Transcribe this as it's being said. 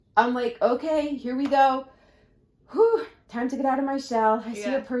I'm like, okay, here we go. Whew, time to get out of my shell. I see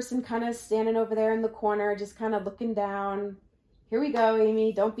Yeah. a person kind of standing over there in the corner, just kind of looking down. Here we go,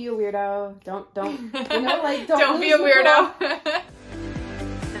 Amy. Don't be a weirdo. Don't, you know, like, Don't be a lose your cool. weirdo.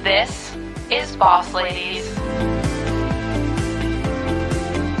 This is Boss Ladies.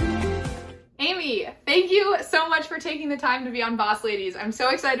 Amy, thank you so much for taking the time to be on Boss Ladies. I'm so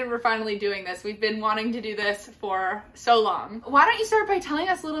excited we're finally doing this. We've been wanting to do this for so long. Why don't you start by telling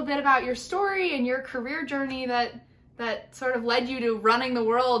us a little bit about your story and your career journey that sort of led you to running the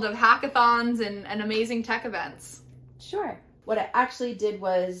world of hackathons and amazing tech events? Sure. What I actually did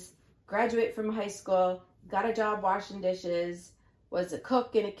was graduate from high school, got a job washing dishes, was a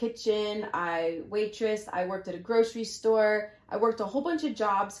cook in a kitchen, I waitressed, I worked at a grocery store. I worked a whole bunch of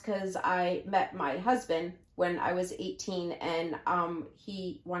jobs because I met my husband when I was 18 and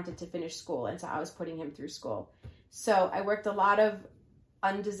he wanted to finish school, and so I was putting him through school. So I worked a lot of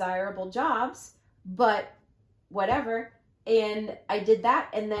undesirable jobs, but whatever. And I did that,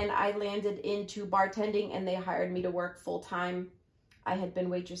 and then I landed into bartending, and they hired me to work full-time. I had been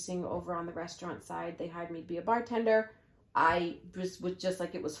waitressing over on the restaurant side. They hired me to be a bartender. I was just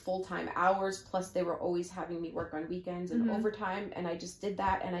like, it was full-time hours, plus they were always having me work on weekends and overtime, and I just did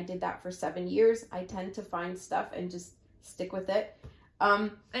that, and I did that for 7 years. I tend to find stuff and just stick with it.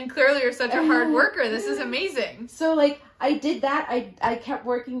 And clearly you're such a hard worker. This is amazing. So like I did that. I kept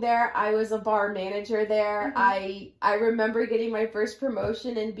working there. I was a bar manager there. I remember getting my first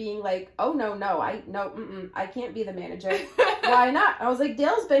promotion and being like, oh no, I can't be the manager. Why not? I was like,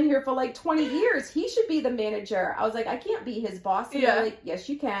 Dale's been here for like 20 years. He should be the manager. I was like, I can't be his boss. And they're like, yes,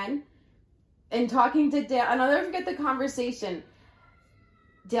 you can. And talking to Dale, and I'll never forget the conversation.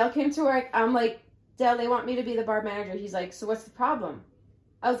 Dale came to work. I'm like, Dale, they want me to be the bar manager. He's like, so what's the problem?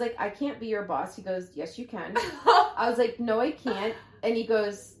 I was like, I can't be your boss. He goes, yes, you can. I was like, no, I can't. And he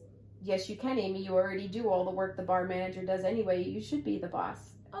goes, yes, you can, Amy. You already do all the work the bar manager does anyway. You should be the boss.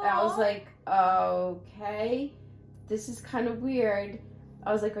 And I was like, okay, this is kind of weird.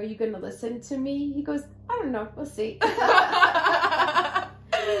 I was like, are you going to listen to me? He goes, I don't know. We'll see.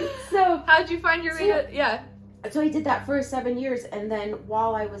 So how'd you find your way to, So I did that for 7 years. And then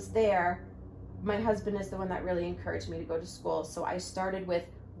while I was there, my husband is the one that really encouraged me to go to school. So I started with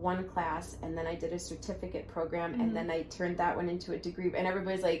one class, and then I did a certificate program, and then I turned that one into a degree. And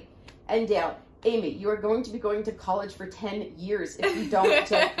everybody's like, and Dale, Amy, you are going to be going to college for 10 years if you don't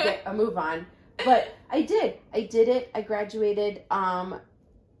get a move on. But I did it. I graduated.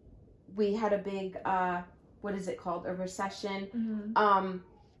 We had a big, what is it called? A recession.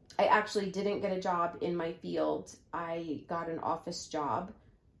 I actually didn't get a job in my field. I got an office job.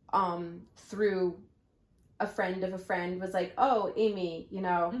 Through a friend of a friend was like, oh, Amy, you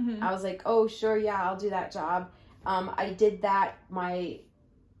know, I was like, oh, sure. Yeah, I'll do that job. I did that. We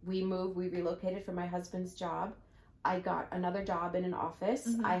relocated for my husband's job. I got another job in an office.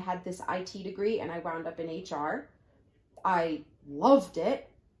 I had this IT degree and I wound up in HR. I loved it.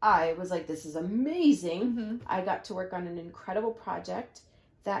 I was like, this is amazing. I got to work on an incredible project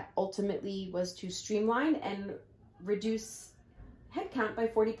that ultimately was to streamline and reduce headcount by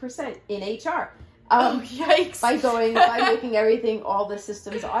 40% in HR. Yikes. By making everything, all the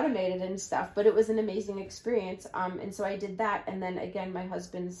systems automated and stuff. But it was an amazing experience. And so I did that. And then again, my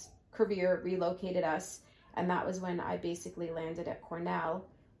husband's career relocated us. And that was when I basically landed at Cornell.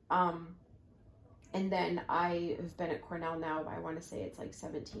 And then I have been at Cornell now, I want to say it's like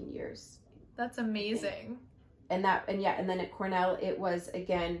 17 years. That's amazing. And then at Cornell, it was,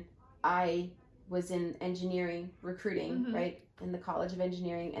 again, I was in engineering, recruiting, right? In the College of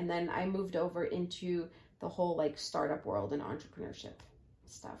Engineering. And then I moved over into the whole like startup world and entrepreneurship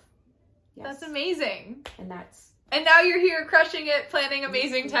stuff. Yes. That's amazing. And now you're here crushing it, planning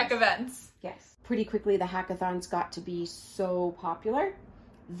amazing tech events. Yes. Pretty quickly, the hackathons got to be so popular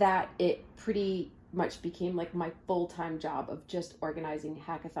that it pretty much became like my full-time job of just organizing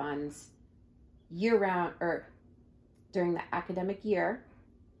hackathons year-round, or during the academic year,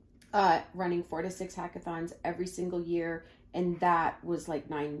 running 4 to 6 hackathons every single year. And that was like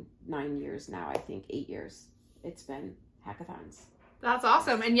nine years now, I think 8 years. It's been hackathons. That's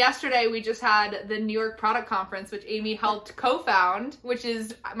awesome. And yesterday we just had the New York Product Conference, which Amy helped co-found, which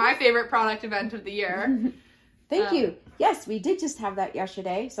is my favorite product event of the year. Thank you. Yes, we did just have that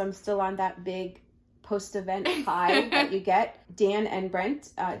yesterday. So I'm still on that big post-event high that you get. Dan and Brent,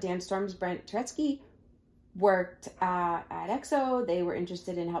 Dan Storms, Brent Turetsky, worked at EXO. They were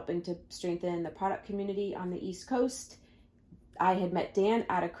interested in helping to strengthen the product community on the East Coast. I had met Dan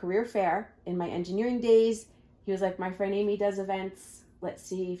at a career fair in my engineering days. He was like, my friend Amy does events. Let's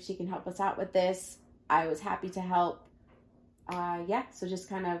see if she can help us out with this. I was happy to help. so just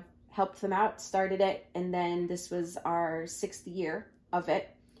kind of helped them out, started it, and then this was our 6th year of it.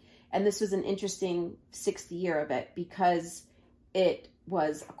 And this was an interesting 6th year of it because it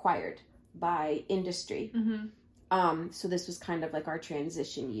was acquired by industry. So this was kind of like our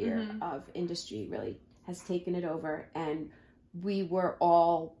transition year of industry really has taken it over. And we were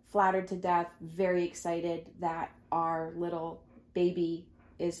all flattered to death, very excited that our little baby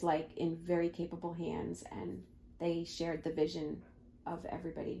is like in very capable hands, and they shared the vision of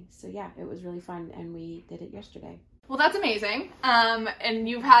everybody. So yeah, it was really fun, and we did it yesterday. Well, that's amazing. And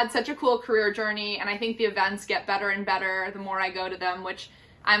you've had such a cool career journey, and I think the events get better and better the more I go to them, which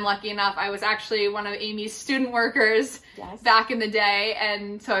I'm lucky enough. I was actually one of Amy's student workers back in the day,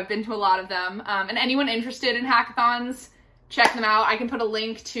 and so I've been to a lot of them. And anyone interested in hackathons, check them out. I can put a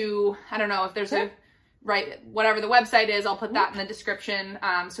link to, I don't know if there's whatever the website is, I'll put that in the description,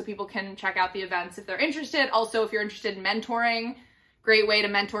 so people can check out the events if they're interested. Also, if you're interested in mentoring, great way to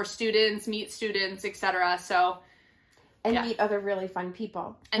mentor students, meet students, etc. So, meet other really fun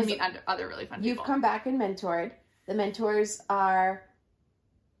people. And meet other really fun people. You've come back and mentored. The mentors are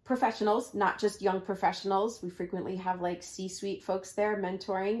professionals, not just young professionals. We frequently have like C-suite folks there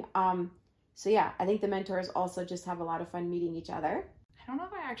mentoring. So yeah, I think the mentors also just have a lot of fun meeting each other. I don't know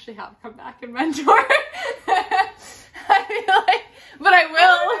if I actually have come back and mentor. I feel like, but I will.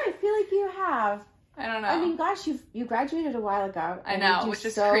 I feel like you have. I don't know. I mean, gosh, you graduated a while ago. I know, which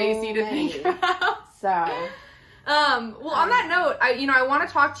is crazy to think about. So, well, on that note, I want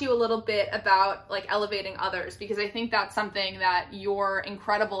to talk to you a little bit about like elevating others, because I think that's something that you're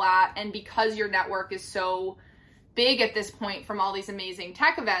incredible at, and because your network is so big at this point from all these amazing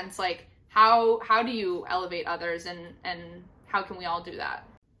tech events, like how do you elevate others, and how can we all do that?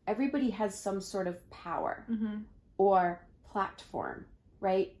 Everybody has some sort of power or platform,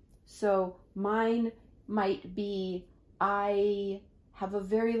 right? So mine might be, I have a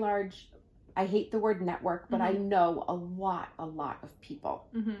very large, I hate the word network, but I know a lot of people.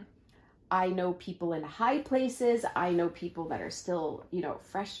 I know people in high places. I know people that are still,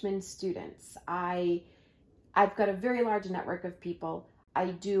 freshman students. I've got a very large network of people.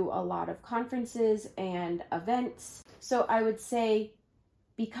 I do a lot of conferences and events. So I would say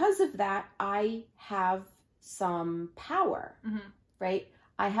because of that, I have some power, right?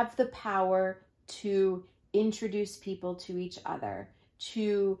 I have the power to introduce people to each other,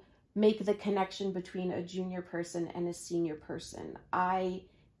 to make the connection between a junior person and a senior person. I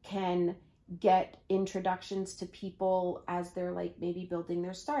can get introductions to people as they're like maybe building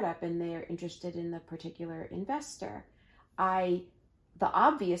their startup and they're interested in the particular investor. The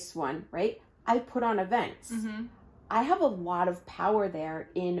obvious one, right? I put on events. I have a lot of power there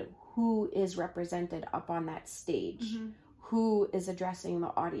in who is represented up on that stage, who is addressing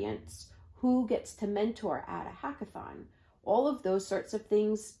the audience, who gets to mentor at a hackathon. All of those sorts of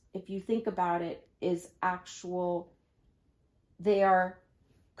things, if you think about it, they are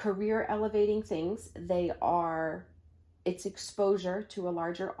career elevating things. It's exposure to a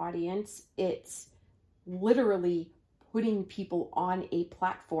larger audience. It's literally putting people on a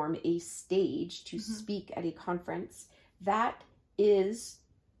platform, a stage to speak at a conference. That is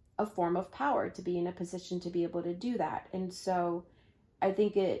a form of power, to be in a position to be able to do that. And so I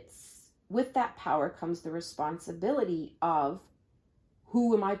think with that power comes the responsibility of,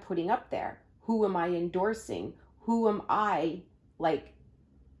 who am I putting up there? Who am I endorsing? Who am I like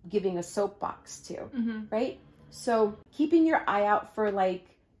giving a soapbox to, right? So keeping your eye out for like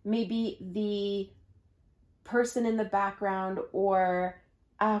maybe the person in the background, or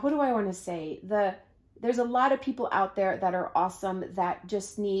what do I want to say? There's a lot of people out there that are awesome that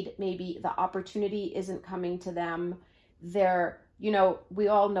just need, maybe the opportunity isn't coming to them. We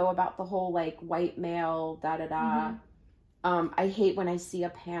all know about the whole like white male, I hate when I see a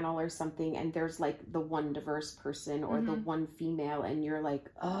panel or something and there's like the one diverse person or the one female, and you're like,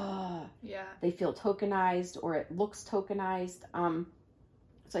 they feel tokenized, or it looks tokenized.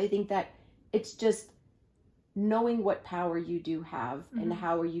 So I think that it's just knowing what power you do have and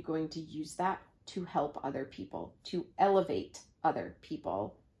how are you going to use that to help other people, to elevate other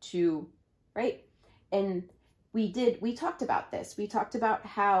people, right? And we talked about this. We talked about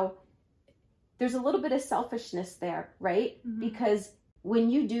how there's a little bit of selfishness there, right? Because when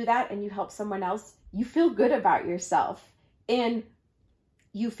you do that and you help someone else, you feel good about yourself, and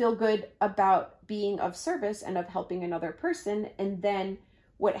you feel good about being of service and of helping another person. And then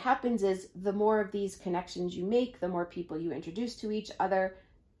what happens is, the more of these connections you make, the more people you introduce to each other,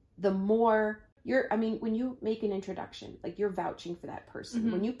 the more when you make an introduction, like you're vouching for that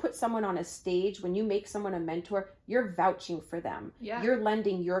person. When you put someone on a stage, when you make someone a mentor, you're vouching for them. You're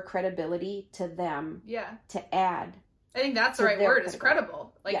lending your credibility to them to add I think that's the So right they're word, is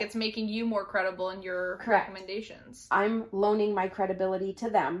credible. Like, Yeah. it's making you more credible in your Correct. recommendations. I'm loaning my credibility to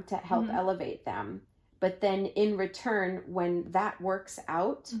them to help Mhm. elevate them. But then in return, when that works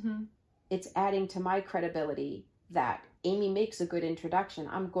out, Mm-hmm. it's adding to my credibility that Amy makes a good introduction.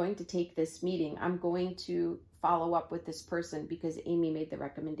 I'm going to take this meeting. I'm going to follow up with this person because Amy made the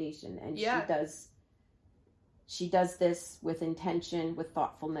recommendation, and Yeah. she does this with intention, with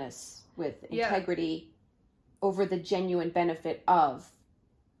thoughtfulness, with Yeah. integrity, over the genuine benefit of.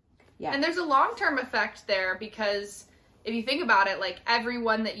 Yeah. And there's a long-term effect there, because if you think about it, like,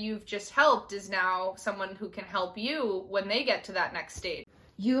 everyone that you've just helped is now someone who can help you when they get to that next stage.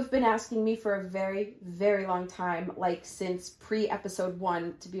 You have been asking me for a very, very long time, like since pre-episode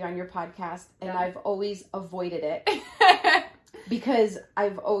 1, to be on your podcast, and Yeah. I've always avoided it because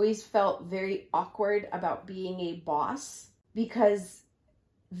I've always felt very awkward about being a boss, because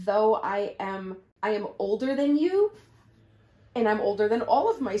though I am older than you, and I'm older than all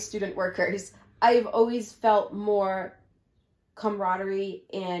of my student workers, I've always felt more camaraderie,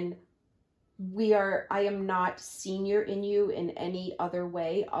 and I am not senior in you in any other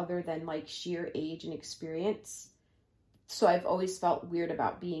way other than like sheer age and experience. So I've always felt weird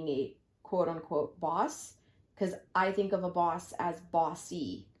about being a quote unquote boss, because I think of a boss as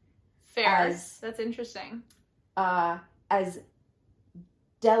bossy, Fair. That's interesting. as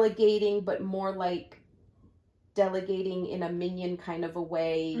delegating, but more like delegating in a minion kind of a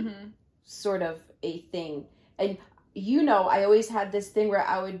way, Mm-hmm. sort of a thing. And I always had this thing where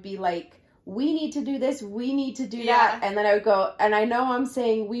I would be like, we need to do this, we need to do Yeah. that, and then I would go, and I know I'm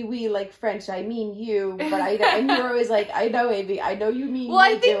saying we like French, I mean you, but and you're always like, I know, Amy, I know you mean Well,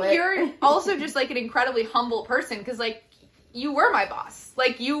 you I think do it. you're also just like an incredibly humble person, because like, you were my boss.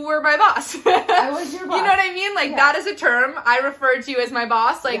 Like, you were my boss. I was your boss. You know what I mean? Like, Yeah. that is a term. I referred to you as my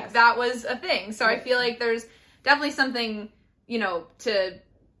boss. Like, Yes. that was a thing. So I Right. feel like there's definitely something,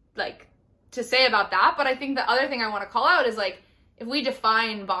 to say about that. But I think the other thing I want to call out is, like, if we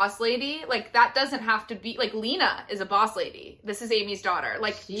define boss lady, like, that doesn't have to be, like, Lena is a boss lady. This is Amy's daughter.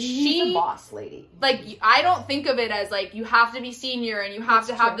 Like, She's a boss lady. like, I don't think of it as, like, you have to be senior and you have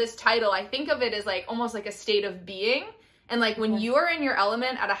That's to have true. this title. I think of it as, like, almost like a state of being. And, like, when you are in your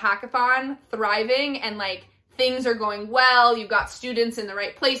element at a hackathon, thriving, and, like, things are going well, you've got students in the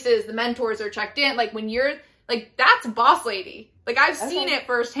right places, the mentors are checked in, like, when you're, like, that's boss lady. Like, I've seen Okay. it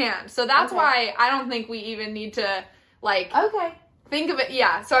firsthand. So that's Okay. why I don't think we even need to, like, Okay. think of it.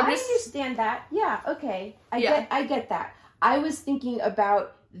 Yeah. So I'm I just, understand that. Yeah, okay. I Yeah. get that. I was thinking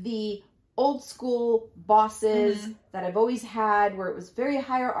about the old school bosses Mhm. that I've always had, where it was very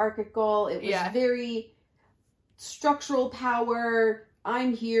hierarchical, it was Yeah. very structural power,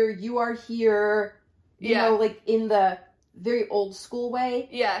 I'm here, you are here, Yeah. like in the very old school way.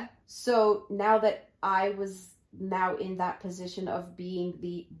 yeah. So now that I was now in that position of being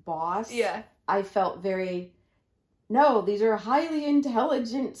the boss, Yeah. I felt no, these are highly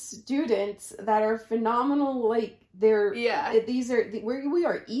intelligent students that are phenomenal. Like Yeah. we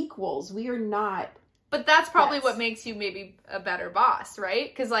are equals. We are not. But that's probably Yes. what makes you maybe a better boss, right?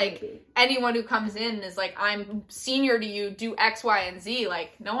 Because, like, Maybe. anyone who comes in is like, I'm senior to you, do X, Y, and Z.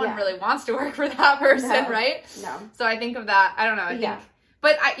 Like, no one Yeah. really wants to work for that person, No. right? No. So I think of that. I don't know. I think, Yeah.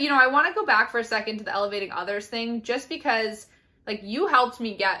 but I want to go back for a second to the elevating others thing, just because, like, you helped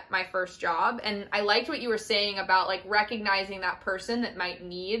me get my first job, and I liked what you were saying about, like, recognizing that person that might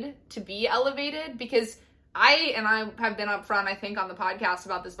need to be elevated, because I have been upfront, I think, on the podcast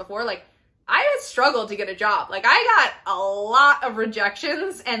about this before, like, I had struggled to get a job. Like, I got a lot of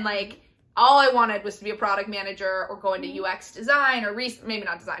rejections, and, like, all I wanted was to be a product manager or go into UX design or maybe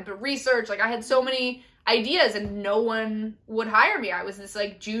not design, but research. Like, I had so many ideas and no one would hire me. I was this,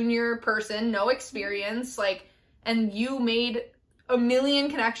 like, junior person, no experience, like, and you made a million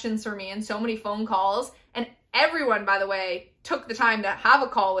connections for me and so many phone calls. And everyone, by the way, took the time to have a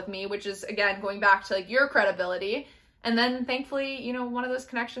call with me, which is, again, going back to, like, your credibility. And then thankfully, one of those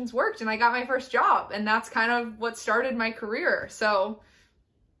connections worked and I got my first job. And that's kind of what started my career. So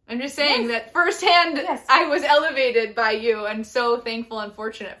I'm just saying that firsthand, Yes. I was elevated by you, and so thankful and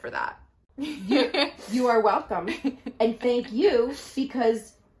fortunate for that. You are welcome, and thank you,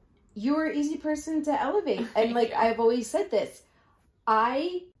 because you're an easy person to elevate. And like I've always said this,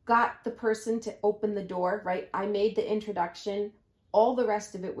 I got the person to open the door, right? I made the introduction. All the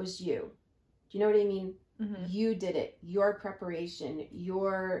rest of it was you. Do you know what I mean? Mm-hmm. You did it. Your preparation,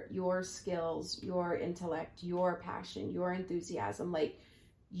 your skills, your intellect, your passion, your enthusiasm. Like,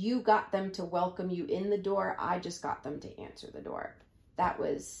 you got them to welcome you in the door. I just got them to answer the door. That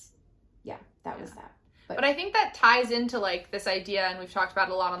was that. But I think that ties into, like, this idea, and we've talked about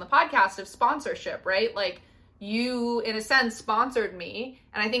it a lot on the podcast, of sponsorship, right? Like, you, in a sense, sponsored me.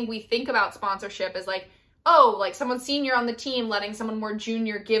 And I think we think about sponsorship as like, oh, like someone senior on the team letting someone more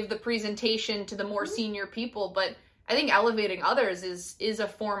junior give the presentation to the more senior people. But I think elevating others is a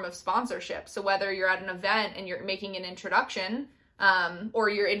form of sponsorship. So whether you're at an event and you're making an introduction, or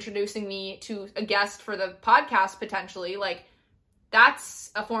you're introducing me to a guest for the podcast potentially, like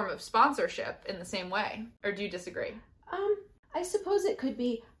that's a form of sponsorship in the same way. Or do you disagree? I suppose it could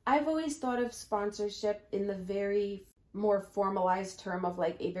be. I've always thought of sponsorship in the very more formalized term of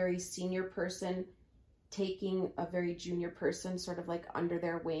like a very senior person taking a very junior person sort of like under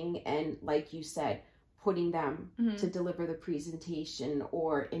their wing and, like you said, putting them to deliver the presentation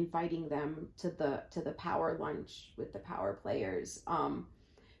or inviting them to the power lunch with the power players,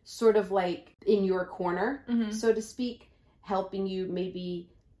 sort of like in your corner, so to speak, helping you maybe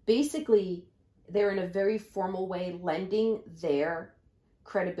basically they're in a very formal way lending their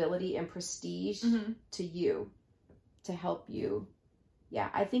credibility and prestige to you to help you. Yeah,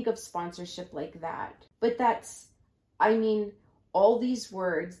 I think of sponsorship like that. But that's, I mean, all these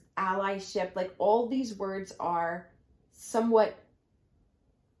words, allyship, like all these words are somewhat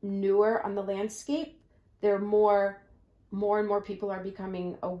newer on the landscape. They're more and more people are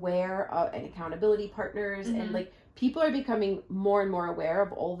becoming aware of, and accountability partners, and like people are becoming more and more aware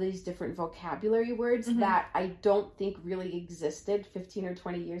of all these different vocabulary words that I don't think really existed 15 or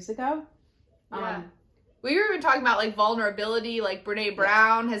 20 years ago. Yeah. We were even talking about like vulnerability, like Brene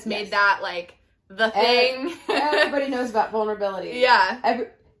Brown has made that like the thing. Everybody knows about vulnerability. Yeah.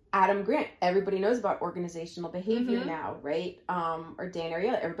 Adam Grant, everybody knows about organizational behavior now, right? Or Dan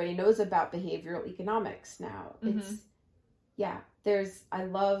Ariely, everybody knows about behavioral economics now. It's,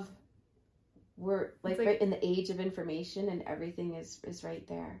 we're like right in the age of information and everything is right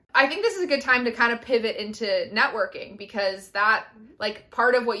there. I think this is a good time to kind of pivot into networking, because that, like,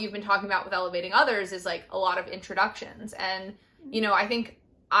 part of what you've been talking about with elevating others is like a lot of introductions. And, you know, I think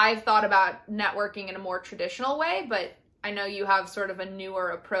I've thought about networking in a more traditional way, but I know you have sort of a newer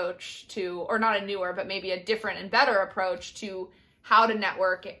approach to, or not a newer, but maybe a different and better approach to how to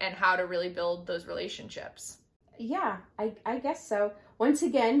network and how to really build those relationships. Yeah, I guess so. Once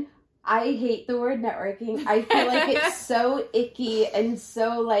again, I hate the word networking. I feel like it's so icky and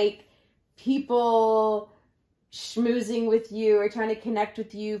so like people schmoozing with you or trying to connect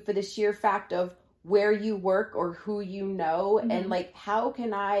with you for the sheer fact of where you work or who you know, and like, how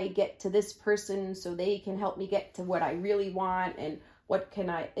can I get to this person so they can help me get to what I really want, and what can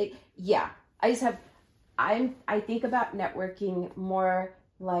I think about networking more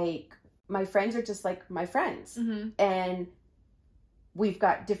like my friends are just like my friends, and we've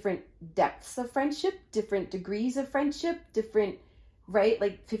got different depths of friendship, different degrees of friendship, different, right,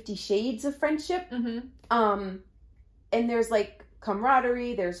 like 50 shades of friendship. And there's like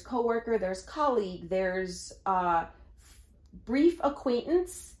camaraderie, there's coworker, there's colleague, there's brief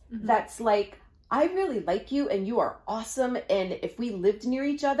acquaintance that's like, I really like you and you are awesome, and if we lived near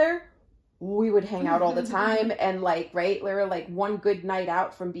each other, we would hang out all the time, and like, right, we were like one good night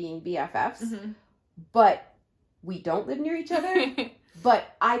out from being BFFs, but we don't live near each other.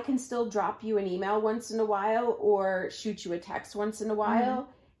 But I can still drop you an email once in a while or shoot you a text once in a while,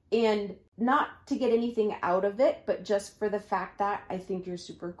 and not to get anything out of it, but just for the fact that I think you're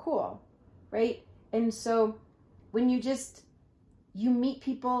super cool, right? And so when you meet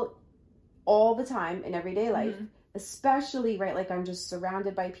people all the time in everyday life, especially, right, like I'm just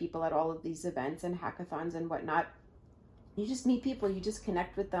surrounded by people at all of these events and hackathons and whatnot. You just meet people, you just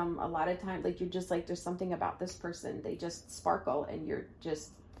connect with them a lot of times. Like, you're just like, there's something about this person. They just sparkle, and you're just,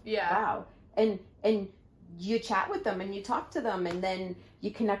 wow. And you chat with them and you talk to them, and then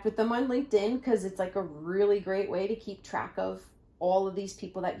you connect with them on LinkedIn, because it's like a really great way to keep track of all of these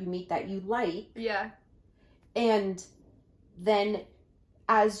people that you meet that you like. Yeah. And then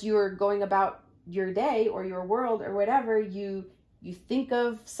as you're going about your day or your world or whatever, you think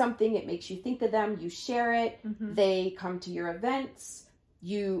of something, it makes you think of them, you share it, they come to your events,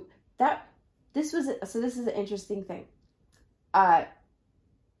 this is an interesting thing.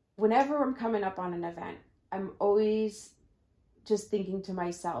 Whenever I'm coming up on an event, I'm always just thinking to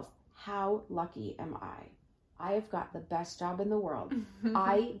myself, how lucky am I? I have got the best job in the world.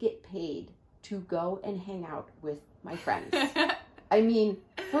 I get paid to go and hang out with my friends. I mean,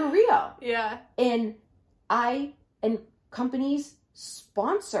 for real. Yeah. And companies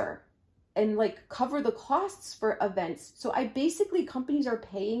sponsor and like cover the costs for events. So companies are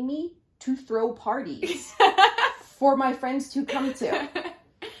paying me to throw parties for my friends to come to.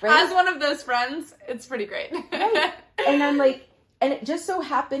 Right? As one of those friends, it's pretty great. Right. And I'm like, and it just so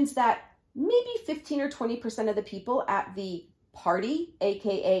happens that maybe 15 or 20% of the people at the party,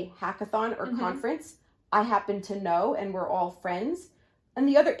 aka hackathon or conference, I happen to know and we're all friends. And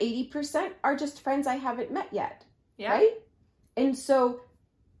the other 80% are just friends I haven't met yet. Yeah. Right? And so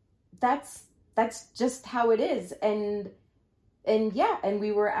that's just how it is. And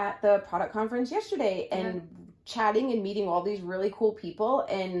we were at the product conference yesterday and chatting and meeting all these really cool people,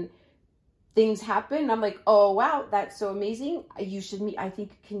 and things happen. I'm like, oh wow, that's so amazing. You should meet, I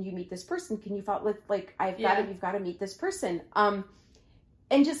think, can you meet this person? Can you follow, like you've got to meet this person. And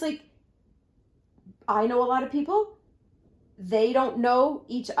just like, I know a lot of people, they don't know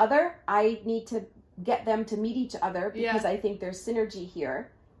each other. I need to get them to meet each other because I think there's synergy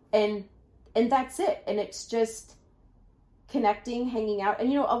here. And that's it. And it's just connecting, hanging out.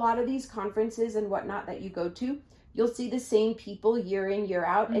 And, you know, a lot of these conferences and whatnot that you go to, you'll see the same people year in, year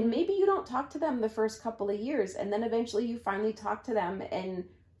out. And maybe you don't talk to them the first couple of years. And then eventually you finally talk to them and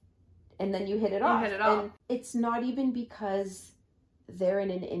then you hit it off. And it's not even because they're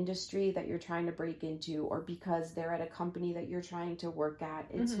in an industry that you're trying to break into or because they're at a company that you're trying to work at.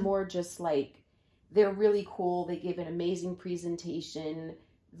 It's more just like, they're really cool. They gave an amazing presentation.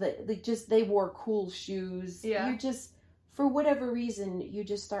 They wore cool shoes. Yeah. You just, for whatever reason, you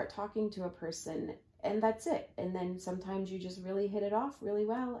just start talking to a person and that's it. And then sometimes you just really hit it off really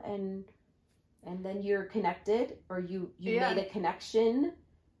well. And then you're connected, or you made a connection,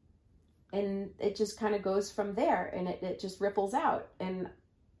 and it just kind of goes from there, and it just ripples out. And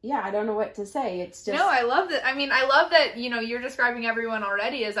yeah, I don't know what to say. It's just... No, I love that. I mean, I love that, you know, you're describing everyone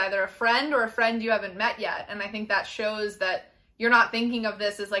already as either a friend or a friend you haven't met yet. And I think that shows that you're not thinking of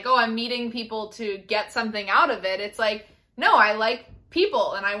this as like, oh, I'm meeting people to get something out of it. It's like, no, I like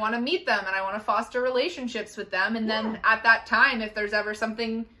people and I want to meet them and I want to foster relationships with them. And then at that time, if there's ever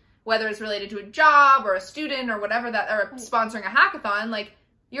something, whether it's related to a job or a student or whatever that, or sponsoring a hackathon, like,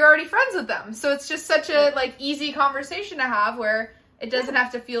 you're already friends with them. So it's just such a like easy conversation to have where it doesn't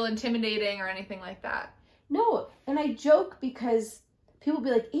have to feel intimidating or anything like that. No, and I joke because people be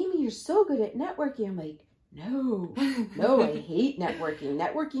like, Amy, you're so good at networking. I'm like, no, I hate networking.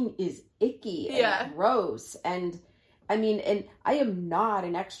 Networking is icky and gross. And I mean, and I am not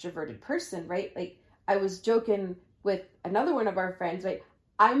an extroverted person, right? Like, I was joking with another one of our friends, right?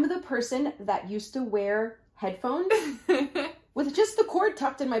 I'm the person that used to wear headphones with just the cord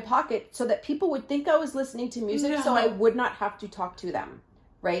tucked in my pocket so that people would think I was listening to music so I would not have to talk to them,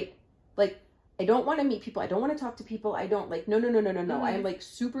 right? Like, I don't want to meet people. I don't want to talk to people. I don't like, no. I am like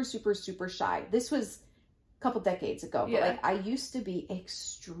super, super, super shy. This was a couple decades ago, but like I used to be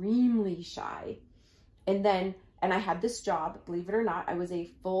extremely shy. And I had this job, believe it or not, I was a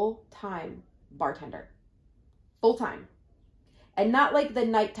full-time bartender. Full-time. And not like the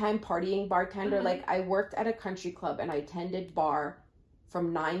nighttime partying bartender. Like, I worked at a country club and I tended bar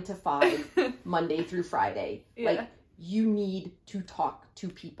from 9 to 5, Monday through Friday. Yeah. Like, you need to talk to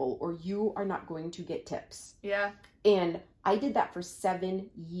people or you are not going to get tips. Yeah. And I did that for 7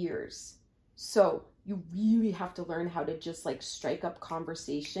 years. So you really have to learn how to just like strike up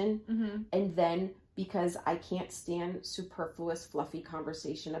conversation. And then, because I can't stand superfluous, fluffy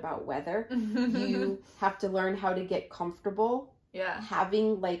conversation about weather, you have to learn how to get comfortable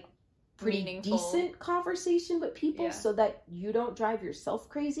having like pretty meaningful, decent conversation with people so that you don't drive yourself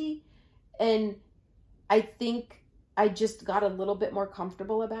crazy. And I think I just got a little bit more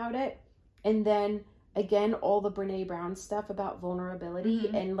comfortable about it. And then again, all the Brene Brown stuff about vulnerability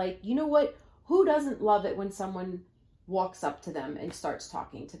and like, you know what, who doesn't love it when someone walks up to them and starts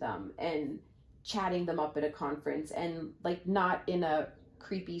talking to them and chatting them up at a conference, and like not in a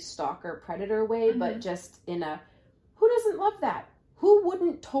creepy stalker predator way, but just in a, who doesn't love that? Who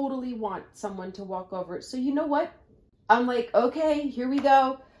wouldn't totally want someone to walk over? So you know what? I'm like, okay, here we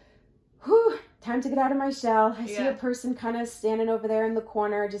go. Whew, time to get out of my shell. I see a person kind of standing over there in the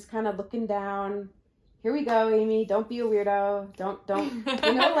corner, just kind of looking down. Here we go, Amy. Don't be a weirdo. Don't,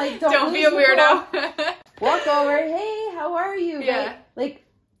 you know, like, don't be a weirdo. Walk over. Hey, how are you? Yeah. Right? Like,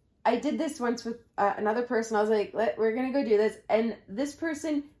 I did this once with another person. I was like, we're going to go do this. And this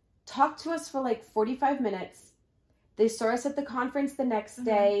person talked to us for like 45 minutes. They saw us at the conference the next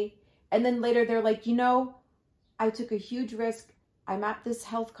day. And then later they're like, you know, I took a huge risk. I'm at this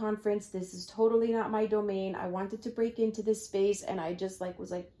health conference. This is totally not my domain. I wanted to break into this space. And I just like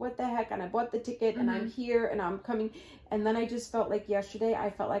was like, what the heck? And I bought the ticket and I'm here and I'm coming. And then I just felt like yesterday,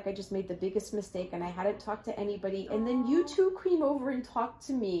 I felt like I just made the biggest mistake and I hadn't talked to anybody. And then you two came over and talked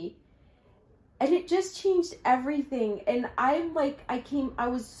to me. And it just changed everything. And I'm like, I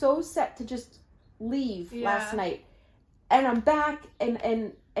was so set to just leave last night. And I'm back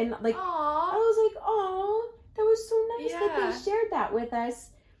and like, I was like, oh, that was so nice that they shared that with us.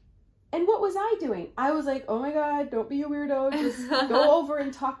 And what was I doing? I was like, oh my God, don't be a weirdo. Just go over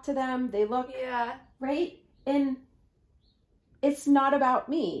and talk to them. They look right? And it's not about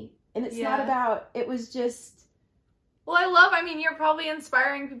me. And it's not about, it was just. Well, I mean, you're probably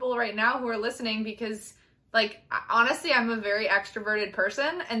inspiring people right now who are listening because, like, honestly, I'm a very extroverted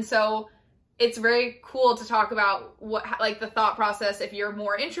person. And so it's very cool to talk about what, like, the thought process if you're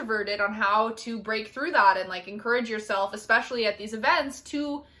more introverted on how to break through that and, like, encourage yourself, especially at these events,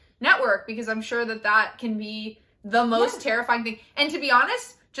 to network, because I'm sure that that can be the most terrifying thing. And to be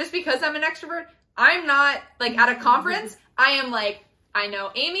honest, just because I'm an extrovert, I'm not, like, at a conference, I am like, I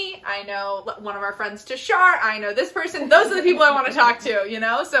know Amy, I know one of our friends, Tashar, I know this person. Those are the people I want to talk to, you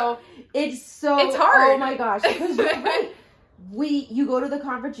know? So it's hard. Oh my gosh. Because you go to the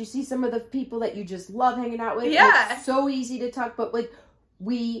conference, you see some of the people that you just love hanging out with. Yeah. It's so easy to talk, but like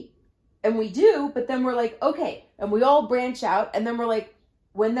we do, but then we're like, okay. And we all branch out, and then we're like,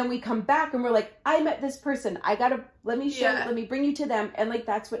 then we come back and we're like, I met this person. Let me bring you to them. And like,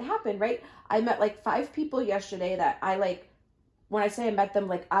 that's what happened, right? I met like 5 people yesterday that I like. When I say I met them,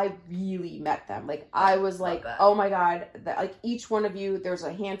 like, I really met them. Like, I was like, oh my God, like, each one of you, there's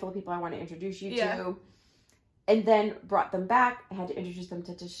a handful of people I want to introduce you to. And then brought them back. I had to introduce them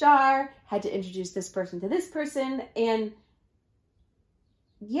to Tashar, had to introduce this person to this person. And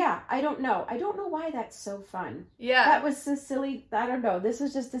yeah, I don't know. I don't know why that's so fun. Yeah. That was so silly. I don't know. This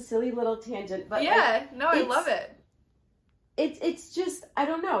was just a silly little tangent. But yeah, like, no, I love it. It's just, I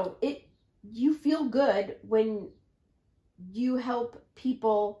don't know. You feel good when you help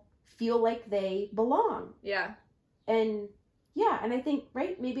people feel like they belong. Yeah. And I think,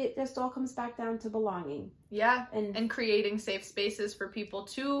 right, maybe it just all comes back down to belonging. Yeah. And creating safe spaces for people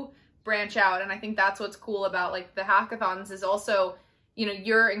to branch out. And I think that's what's cool about, like, the hackathons is also, you know,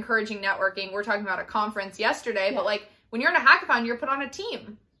 you're encouraging networking. We're talking about a conference yesterday, but like when you're in a hackathon, you're put on a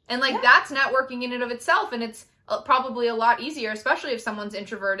team. And like that's networking in and of itself. And it's probably a lot easier, especially if someone's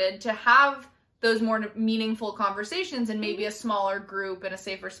introverted, to have those more meaningful conversations and maybe a smaller group in a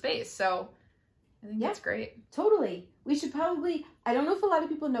safer space. So I think that's great. Totally. We should probably, I don't know if a lot of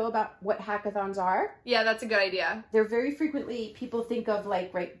people know about what hackathons are. Yeah, that's a good idea. They're very frequently, people think of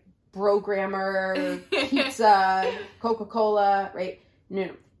like, right, Programmer, pizza, Coca-Cola, right? No.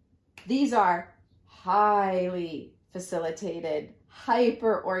 These are highly facilitated,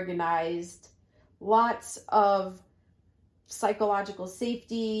 hyper-organized, lots of psychological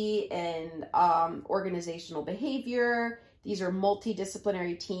safety and organizational behavior. These are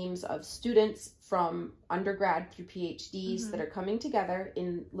multidisciplinary teams of students from undergrad through PhDs that are coming together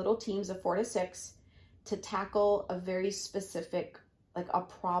in little teams of 4 to 6 to tackle a very specific, like a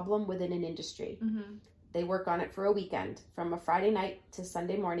problem within an industry. They work on it for a weekend from a Friday night to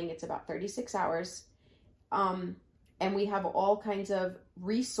Sunday morning. It's about 36 hours. And we have all kinds of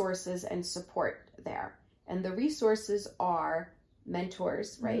resources and support there. And the resources are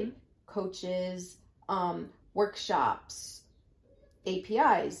mentors, right? Coaches, workshops,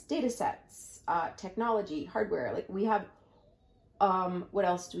 APIs, data sets, technology, hardware. Like we have, what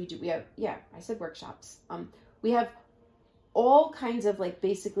else do we do? We have, I said workshops. We have all kinds of like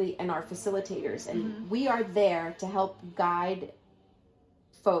basically, and our facilitators. And we are there to help guide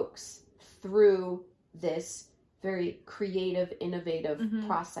folks through this very creative, innovative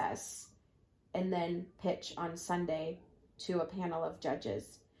process, and then pitch on Sunday to a panel of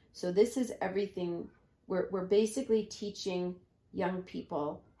judges. So this is everything. We're basically teaching young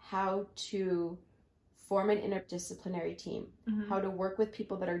people how to form an interdisciplinary team, how to work with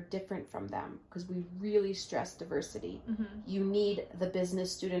people that are different from them, because we really stress diversity. You need the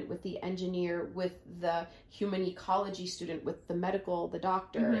business student with the engineer, with the human ecology student, with the medical, the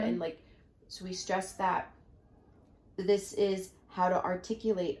doctor, and like, so we stress that. This is how to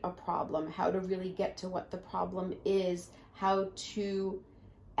articulate a problem, how to really get to what the problem is, how to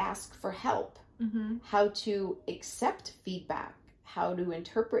ask for help, how to accept feedback, how to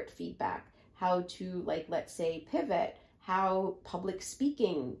interpret feedback, how to, like, let's say, pivot, how public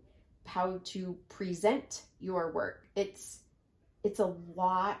speaking, how to present your work. It's a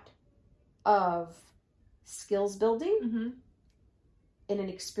lot of skills building in an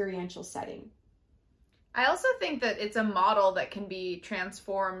experiential setting. I also think that it's a model that can be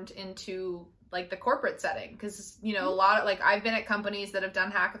transformed into like the corporate setting, because, you know, a lot of, like, I've been at companies that have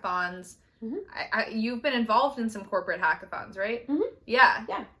done hackathons. You've been involved in some corporate hackathons, right? Yeah,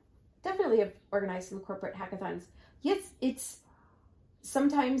 definitely have organized some corporate hackathons. Yes,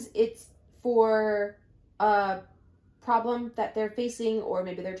 sometimes it's for a problem that they're facing, or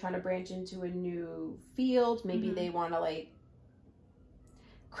maybe they're trying to branch into a new field. Maybe they want to like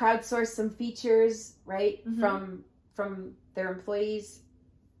crowdsource some features, right, from their employees.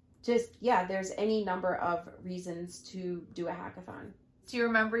 Just, there's any number of reasons to do a hackathon. Do you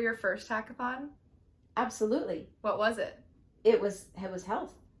remember your first hackathon? Absolutely. What was it? It was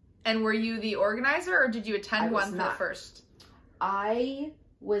health. And were you the organizer, or did you attend one for the first? I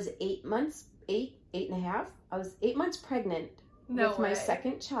was 8 and a half. I was 8 months pregnant with my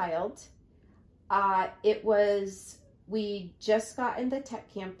second child. We just got into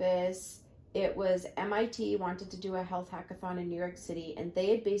tech campus. It was MIT wanted to do a health hackathon in New York City, and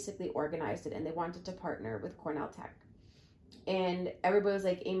they had basically organized it, and they wanted to partner with Cornell Tech. And everybody was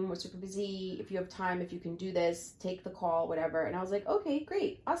like, Amy, we're super busy. If you have time, if you can do this, take the call, whatever. And I was like, okay,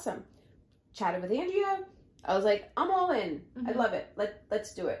 great, awesome. Chatted with Andrea. I was like, I'm all in. Mm-hmm. I love it.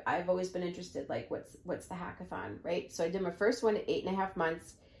 Let's do it. I've always been interested. Like, what's the hackathon, right? So I did my first one at 8.5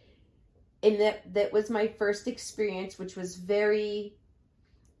 months. And that was my first experience, which was very,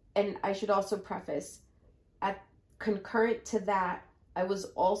 and I should also preface, concurrent to that, I was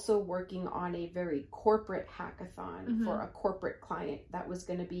also working on a very corporate hackathon for a corporate client that was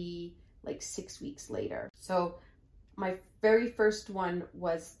going to be like 6 weeks later. So my very first one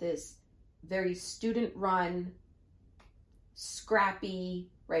was this very student-run, scrappy,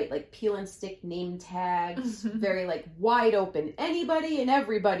 right, like peel and stick name tags, very like wide open, anybody and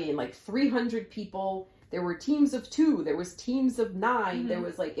everybody, and like 300 people. There were teams of 2, there was teams of 9, there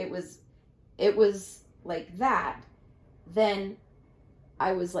was like, it was like that. Then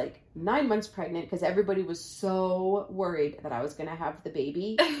I was like 9 months pregnant because everybody was so worried that I was going to have the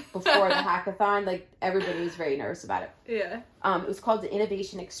baby before the hackathon. Like, everybody was very nervous about it. Yeah. It was called the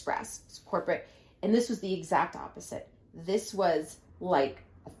Innovation Express. It's corporate. And this was the exact opposite. This was like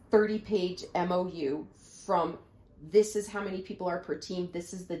a 30-page MOU from this is how many people are per team.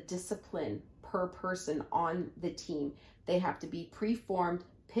 This is the discipline per person on the team. They have to be preformed,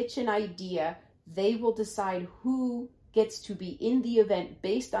 pitch an idea. They will decide who gets to be in the event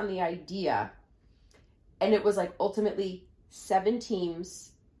based on the idea. And it was like ultimately 7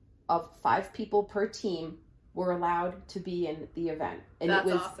 teams of 5 people per team were allowed to be in the event. And that's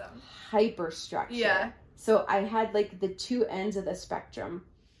it was awesome. Hyper structured. Yeah. So I had like the 2 ends of the spectrum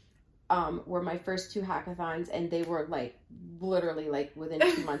were my first 2 hackathons, and they were like literally like within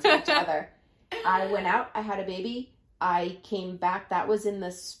 2 months of each other. I went out, I had a baby. I came back, that was in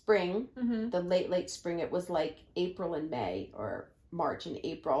the spring, the late spring. It was like April and May, or March and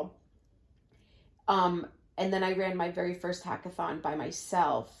April. And then I ran my very first hackathon by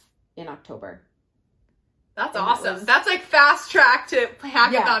myself in October. That's awesome. That's like fast track to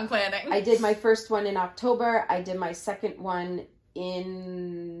hackathon planning. I did my first one in October. I did my second one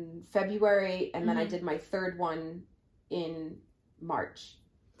in February. And then I did my third one in March.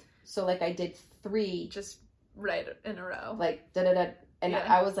 So like I did 3. Just right in a row. Like, and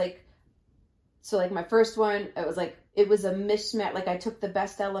I was like, so like my first one, it was a mismatch. Like I took the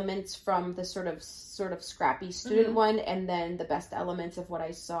best elements from the sort of scrappy student one, and then the best elements of what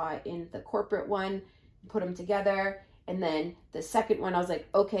I saw in the corporate one, put them together. And then the second one, I was like,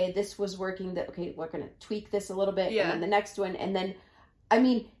 okay, this was working. Okay, we're going to tweak this a little bit. Yeah. And then the next one. And then, I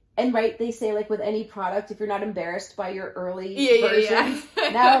mean, and right, they say like with any product, if you're not embarrassed by your early versions,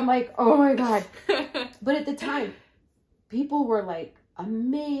 now I'm like, oh my God. But at the time, people were like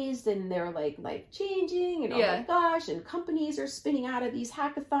amazed, and they were like life changing, and oh my gosh, and companies are spinning out of these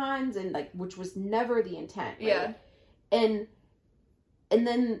hackathons, and like, which was never the intent. Right? Yeah. And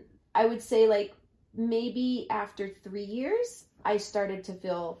then I would say like maybe after 3 years, I started to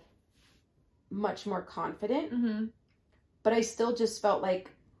feel much more confident, but I still just felt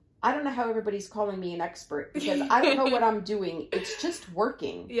like, I don't know how everybody's calling me an expert, because I don't know what I'm doing. It's just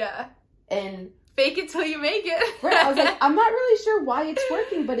working. Yeah. And fake it till you make it. Right. I was like, I'm not really sure why it's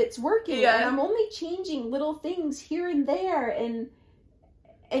working, but it's working. Yeah. And I'm only changing little things here and there. And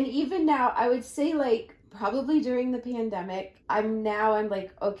even now, I would say like probably during the pandemic, I'm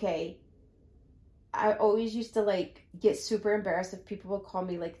like, okay, I always used to like get super embarrassed if people would call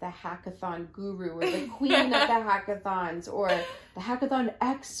me like the hackathon guru, or the queen of the hackathons, or the hackathon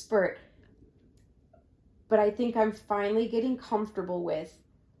expert. But I think I'm finally getting comfortable with,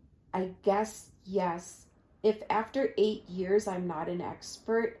 I guess, yes, if after 8 years I'm not an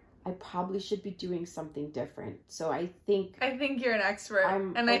expert, I probably should be doing something different. So I think you're an expert.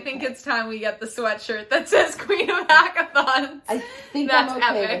 I think it's time we get the sweatshirt that says Queen of Hackathons. I think I'm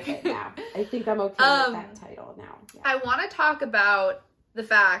okay with it now. I think I'm okay with that title now. Yeah. I want to talk about the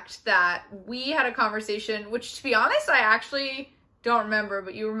fact that we had a conversation, which to be honest, I actually don't remember,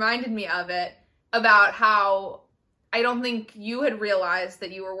 but you reminded me of it, about how I don't think you had realized that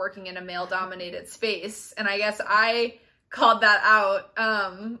you were working in a male-dominated space. And I guess I called that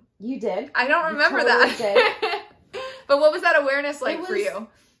out. You did. I don't remember totally that. But what was that awareness like for you?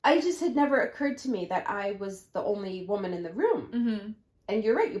 I just had never occurred to me that I was the only woman in the room. And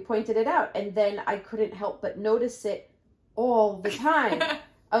you're right, you pointed it out. And then I couldn't help but notice it all the time.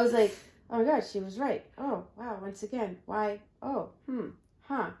 I was like, oh my gosh, she was right. Oh, wow, once again, why? Oh,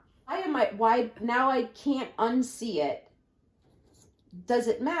 why now I can't unsee it. Does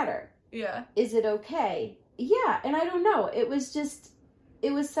it matter? Yeah. Is it okay? Yeah, and I don't know. It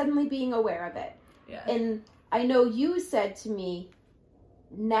was suddenly being aware of it. Yeah. And I know you said to me,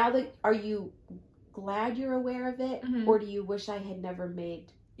 now that, are you glad you're aware of it? Mm-hmm. Or do you wish I had never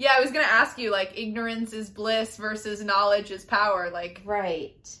made? Yeah, I was going to ask you, like, ignorance is bliss versus knowledge is power. Like,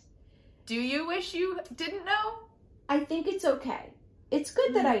 right. Do you wish you didn't know? I think it's okay. It's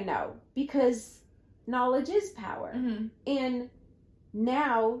good that I know, because knowledge is power. Mm-hmm. And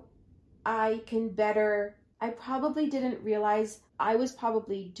now I can better, I probably didn't realize I was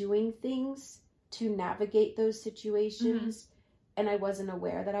probably doing things to navigate those situations, and I wasn't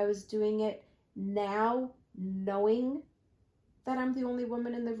aware that I was doing it. Now, knowing that I'm the only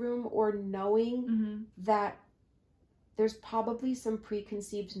woman in the room, or knowing that there's probably some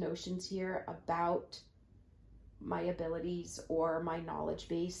preconceived notions here about my abilities or my knowledge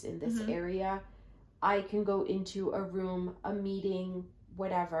base in this area, I can go into a room, a meeting,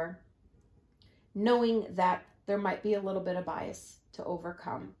 whatever, knowing that there might be a little bit of bias to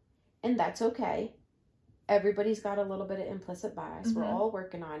overcome. And that's okay. Everybody's got a little bit of implicit bias. We're all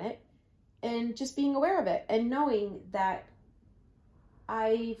working on it. And just being aware of it and knowing that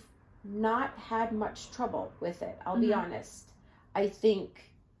I've not had much trouble with it. I'll be honest. I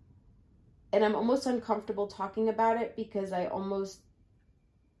think, and I'm almost uncomfortable talking about it, because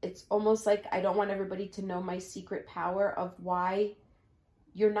it's almost like I don't want everybody to know my secret power of why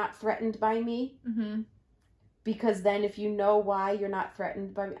you're not threatened by me. Because then if you know why you're not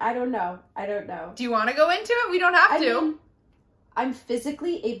threatened by me, I don't know. Do you want to go into it? We don't have to. I mean, I'm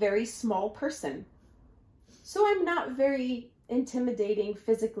physically a very small person. So I'm not very intimidating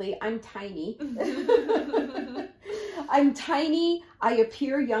physically. I'm tiny. I'm tiny. I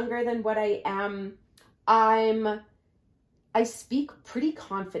appear younger than what I am. I speak pretty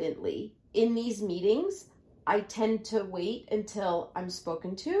confidently. In these meetings, I tend to wait until I'm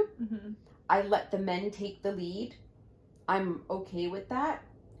spoken to. I let the men take the lead. I'm okay with that.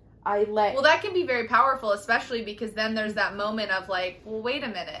 Well, that can be very powerful, especially because then there's that moment of like, well, wait a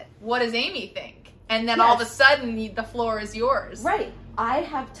minute, what does Amy think? And then all of a sudden, the floor is yours. Right. I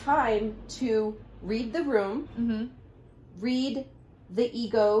have time to read the room, read the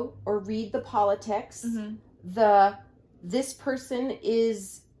ego, or read the politics. This person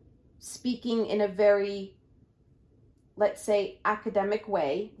is speaking in a very, let's say, academic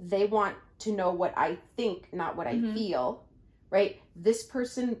way. They want to know what I think, not what I feel. Right? This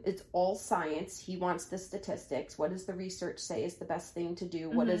person, it's all science. He wants the statistics. What does the research say is the best thing to do?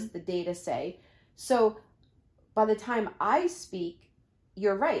 What does the data say? So by the time I speak,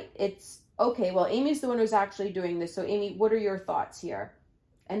 you're right. It's, okay, well, Amy's the one who's actually doing this. So Amy, what are your thoughts here?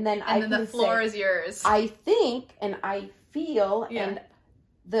 And then the floor is yours. I think, and I feel, and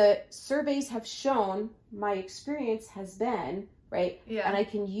the surveys have shown, my experience has been, right? Yeah. And I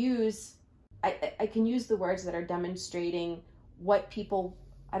can use the words that are demonstrating what people,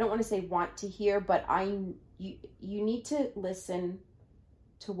 I don't want to say want to hear, but you need to listen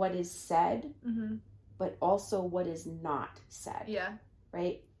to what is said, but also what is not said. Yeah.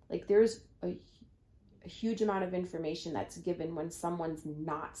 Right? Like there's a huge amount of information that's given when someone's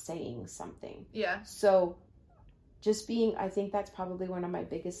not saying something. Yeah. So just I think that's probably one of my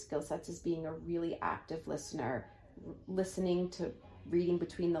biggest skill sets, is being a really active listener, listening to, reading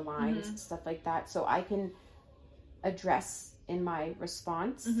between the lines, stuff like that. So I can address in my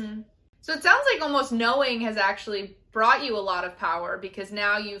response. So it sounds like almost knowing has actually brought you a lot of power, because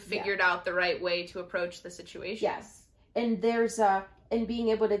now you've figured out the right way to approach the situation. Yes. And and being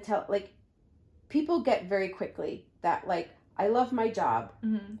able to tell, like, people get very quickly that, like, I love my job.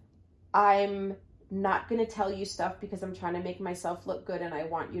 I'm not going to tell you stuff because I'm trying to make myself look good and I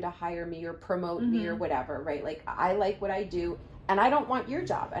want you to hire me or promote me or whatever, right? Like, I like what I do and I don't want your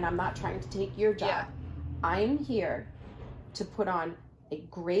job, and I'm not trying to take your job. Yeah. I'm here to put on a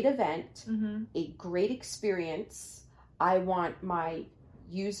great event, a great experience. I want my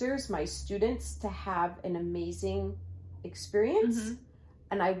users, my students, to have an amazing experience,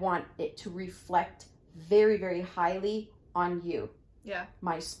 and I want it to reflect very, very highly on you. Yeah.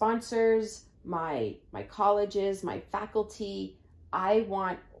 My sponsors, my colleges, my faculty. I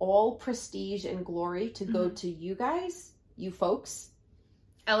want all prestige and glory to go to you guys, you folks.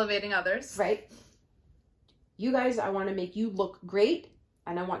 Elevating others. Right. You guys, I want to make you look great,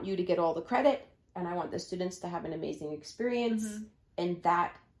 and I want you to get all the credit, and I want the students to have an amazing experience, and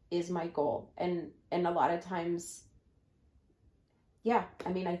that is my goal. And a lot of times yeah,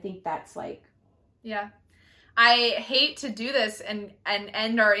 I mean, I think that's like, yeah. I hate to do this and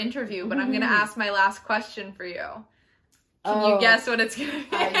end our interview, but I'm going to ask my last question for you. Can you guess what it's going to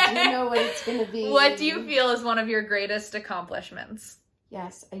be? I do know what it's going to be. What do you feel is one of your greatest accomplishments?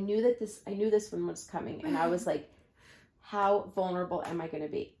 Yes, I knew this one was coming, and I was like, how vulnerable am I going to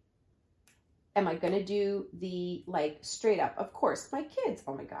be? Am I going to do the, like, straight up, of course, my kids,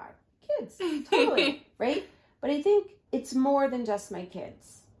 oh my God, kids, totally, right? But I think it's more than just my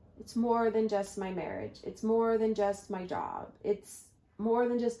kids. It's more than just my marriage. It's more than just my job. It's more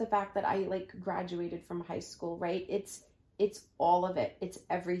than just the fact that I, like, graduated from high school, right? It's all of it. It's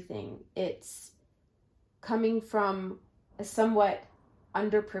everything. It's coming from a somewhat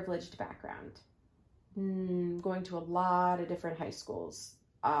underprivileged background, going to a lot of different high schools,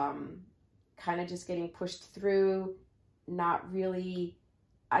 kind of just getting pushed through, not really,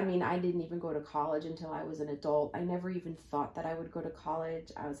 I mean, I didn't even go to college until I was an adult. I never even thought that I would go to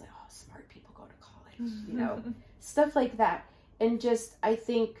college. I was like, oh, smart people go to college, you know, stuff like that. And just, I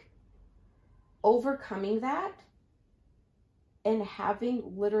think overcoming that and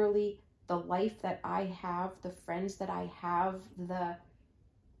having literally the life that I have, the friends that I have,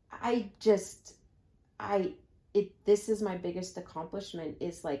 this is my biggest accomplishment,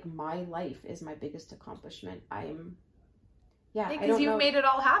 is like my life is my biggest accomplishment. Because you've made it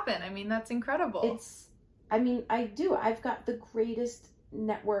all happen. I mean, that's incredible. I've got the greatest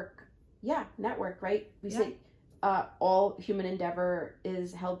network, right? We say all human endeavor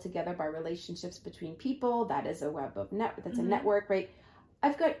is held together by relationships between people. That is a web of that's a network, right?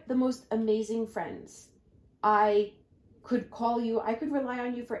 I've got the most amazing friends. I could call you, I could rely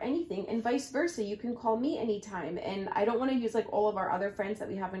on you for anything, and vice versa. You can call me anytime. And I don't want to use like all of our other friends that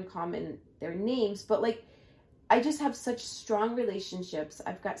we have in common, their names, but like, I just have such strong relationships.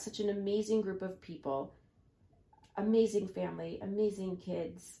 I've got such an amazing group of people, amazing family, amazing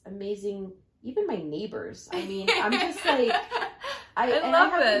kids, amazing, even my neighbors. I mean, I'm just like, I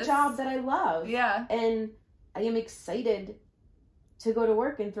have a job that I love. Yeah. And I am excited to go to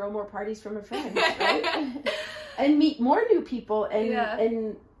work and throw more parties for my friends, right? And meet more new people.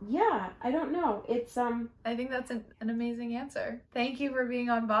 And I don't know. It's, I think that's an amazing answer. Thank you for being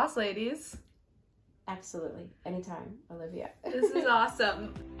on Boss Ladies. Absolutely. Anytime, Olivia. This is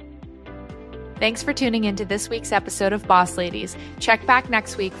awesome. Thanks for tuning into this week's episode of Boss Ladies. Check back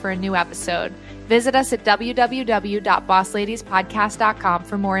next week for a new episode. Visit us at www.bossladies.podcast.com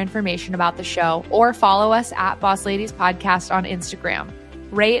for more information about the show, or follow us at Boss Ladies Podcast on Instagram.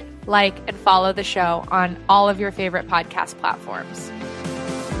 Rate, like, and follow the show on all of your favorite podcast platforms.